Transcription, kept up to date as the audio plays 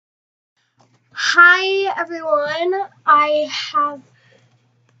Hi everyone, I have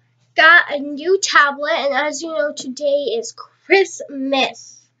got a new tablet, and as you know, today is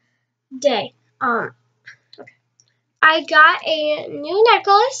Christmas Day. I got a new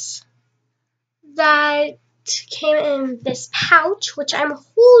necklace that came in this pouch, which I'm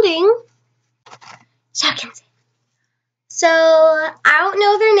holding so I can see. So I don't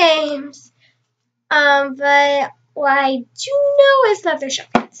know their names, but what I do know is that they're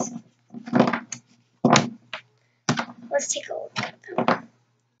shopkins. Let's take a look at them.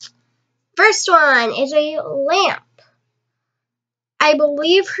 First one is a lamp. I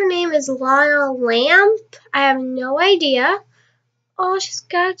believe her name is Lana Lamp. I have no idea. Oh, she's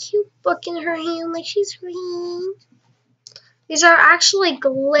got a cute book in her hand like she's reading. These are actually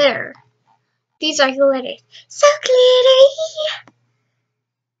glitter. These are glitter. So glittery.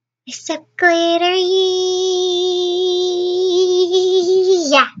 It's so glittery.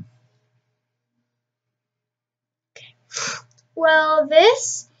 Yeah. Well,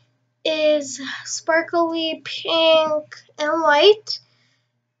 this is sparkly pink and white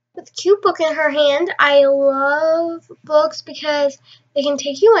with a cute book in her hand. I love books because they can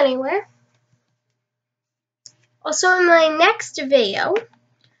take you anywhere. Also, in my next video,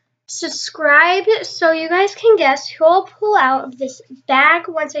 subscribe so you guys can guess who I'll pull out of this bag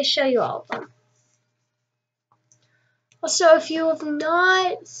once I show you all of them. Also, if you have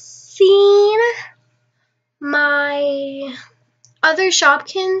not seen my other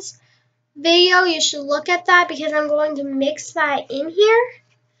Shopkins video, you should look at that because I'm going to mix that in here.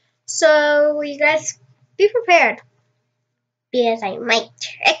 So you guys be prepared because I might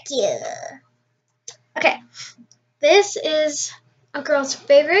trick you. Okay, this is a girl's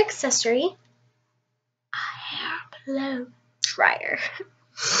favorite accessory, a hair blow dryer.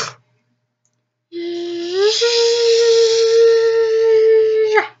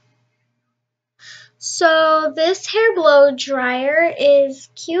 So this hair blow dryer is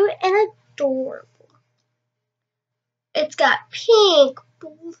cute and adorable. It's got pink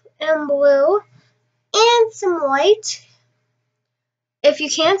and blue and some white. If you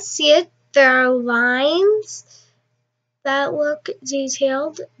can't see it, there are lines that look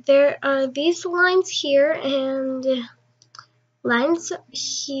detailed. There are these lines here and lines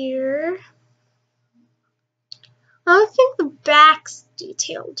here. I don't think the back's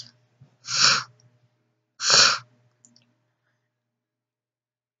detailed.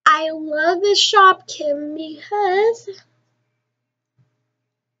 I love this Shopkin because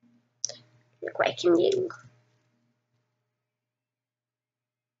look what I can do.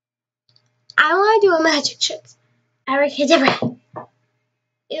 I want to do a magic trick. Abracadabra.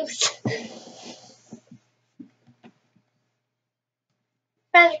 Oops.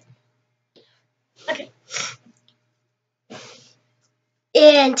 Magic. Okay.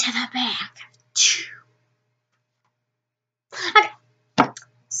 Into the bag. Okay.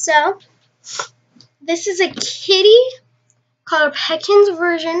 So, this is a kitty called Pekins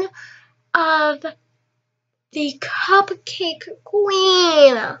version of the Cupcake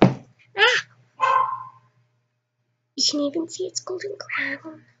Queen. You can even see its golden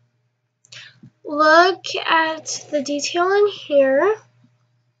crown. Look at the detail in here.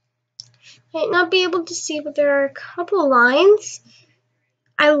 Might not be able to see, but there are a couple lines.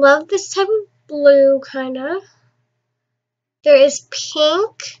 I love this type of blue, kind of. There is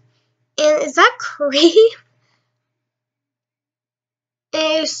pink, and is that cream?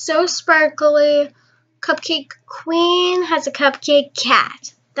 It is so sparkly. Cupcake Queen has a cupcake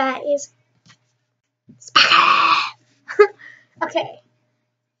cat. That is sparkly. Okay.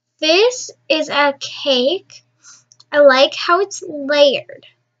 This is a cake. I like how it's layered.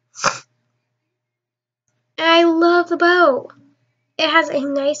 And I love the bow. It has a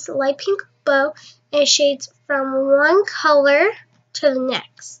nice light pink bow, and it shades from one color to the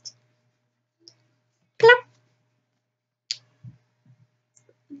next. Plop.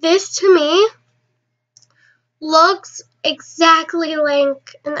 This, to me, looks exactly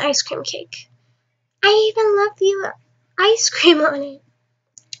like an ice cream cake. I even love the ice cream on it.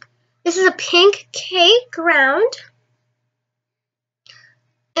 This is a pink cake round.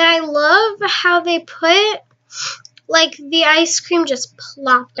 And I love how they put, like, the ice cream just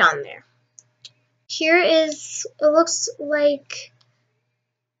plopped on there. Here is, it looks like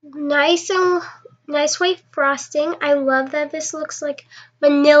nice white frosting. I love that this looks like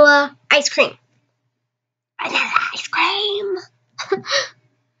vanilla ice cream. Vanilla ice cream.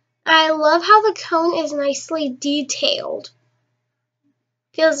 I love how the cone is nicely detailed.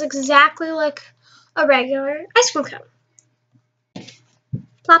 Feels exactly like a regular ice cream cone.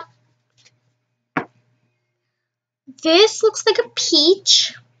 Plop. This looks like a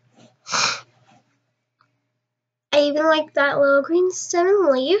peach. I even like that little green stem and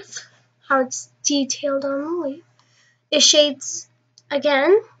leaf, how it's detailed on the leaf. It shades,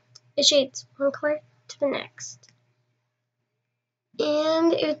 again, it shades one color to the next.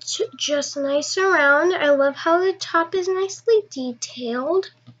 And it's just nice and round. I love how the top is nicely detailed.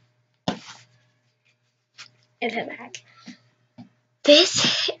 And the back.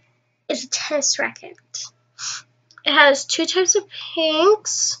 This is a tennis racket. It has two types of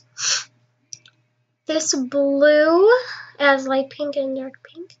pinks. This blue, it has light pink and dark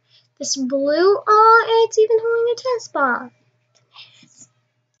pink. This blue, oh, and it's even holding a tennis ball.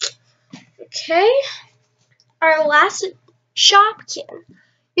 Okay, our last Shopkin.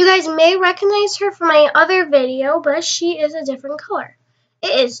 You guys may recognize her from my other video, but she is a different color.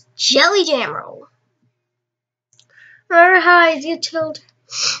 It is Jelly Jam Roll. Remember how I detailed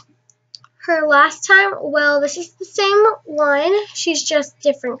her last time? Well, this is the same one. She's just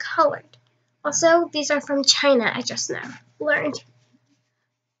different colored. Also, these are from China, I just now learned.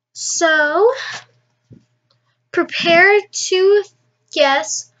 So, prepare to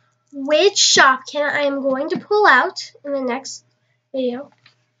guess which Shopkin I am going to pull out in the next video.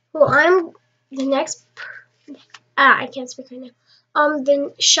 I can't speak right now.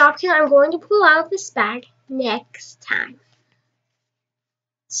 The Shopkin I'm going to pull out of this bag next time.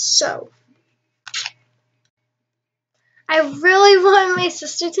 So, I really want my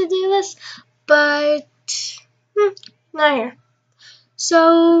sister to do this, but not here.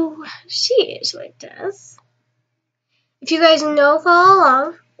 So, she usually does. If you guys know, follow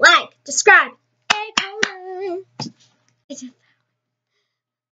along, like, subscribe, and comment.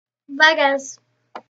 Bye, guys.